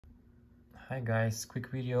Hi guys, quick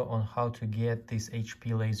video on how to get this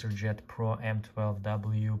HP LaserJet Pro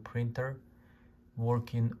M12w printer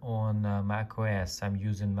working on macOS. I'm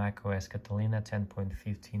using macOS Catalina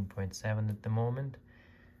 10.15.7 at the moment,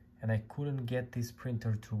 and I couldn't get this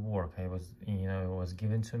printer to work. It was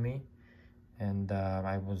given to me, and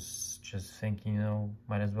I was just thinking,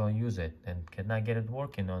 might as well use it, and cannot get it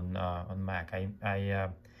working on Mac. I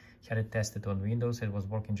had it tested on Windows. It was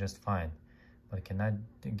working just fine, but I cannot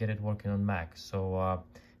get it working on Mac. So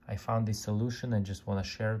I found this solution and just want to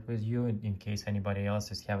share it with you in case anybody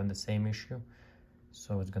else is having the same issue.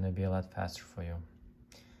 So it's going to be a lot faster for you.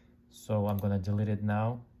 So I'm going to delete it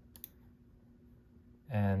now.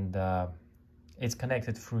 And it's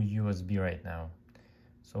connected through USB right now.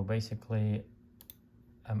 So basically,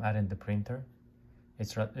 I'm adding the printer.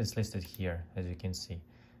 It's listed here, as you can see.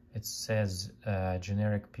 It says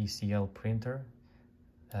generic PCL printer.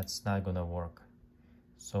 That's not gonna work.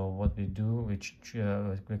 So what we do,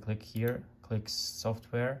 we click here, click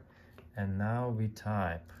software, and now we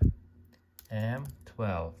type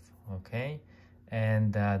M12, okay?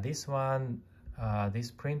 And this one,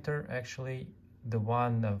 this printer, actually, the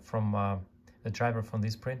one from the driver from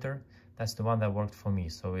this printer, that's the one that worked for me.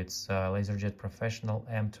 So it's LaserJet Professional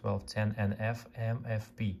M1210NF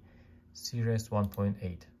MFP Series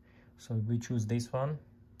 1.8. So we choose this one,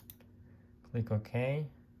 click OK,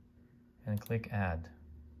 and click Add.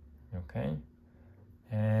 Okay,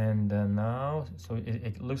 and now, so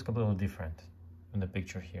it looks completely different in the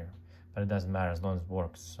picture here, but it doesn't matter as long as it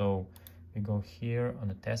works. So we go here on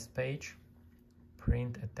the test page,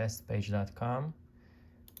 print at testpage.com,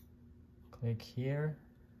 click here,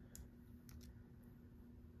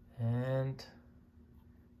 and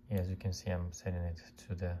as you can see, I'm setting it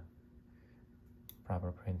to the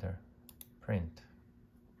proper printer. Print.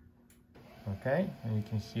 Okay, and you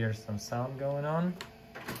can hear some sound going on.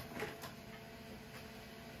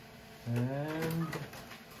 And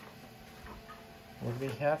what we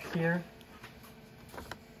have here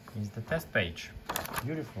is the test page.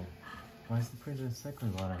 Beautiful. Why is the printer the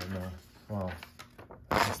second one? I don't know. Well,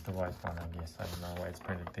 just the white one, I guess. I don't know why it's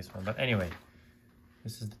printed this one. But anyway,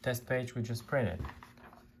 this is the test page we just printed.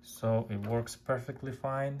 So it works perfectly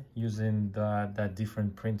fine using that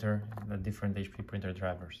different printer, the different HP printer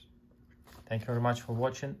drivers. Thank you very much for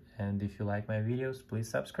watching, and if you like my videos, please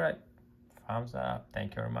subscribe. Thumbs up.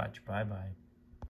 Thank you very much. Bye bye.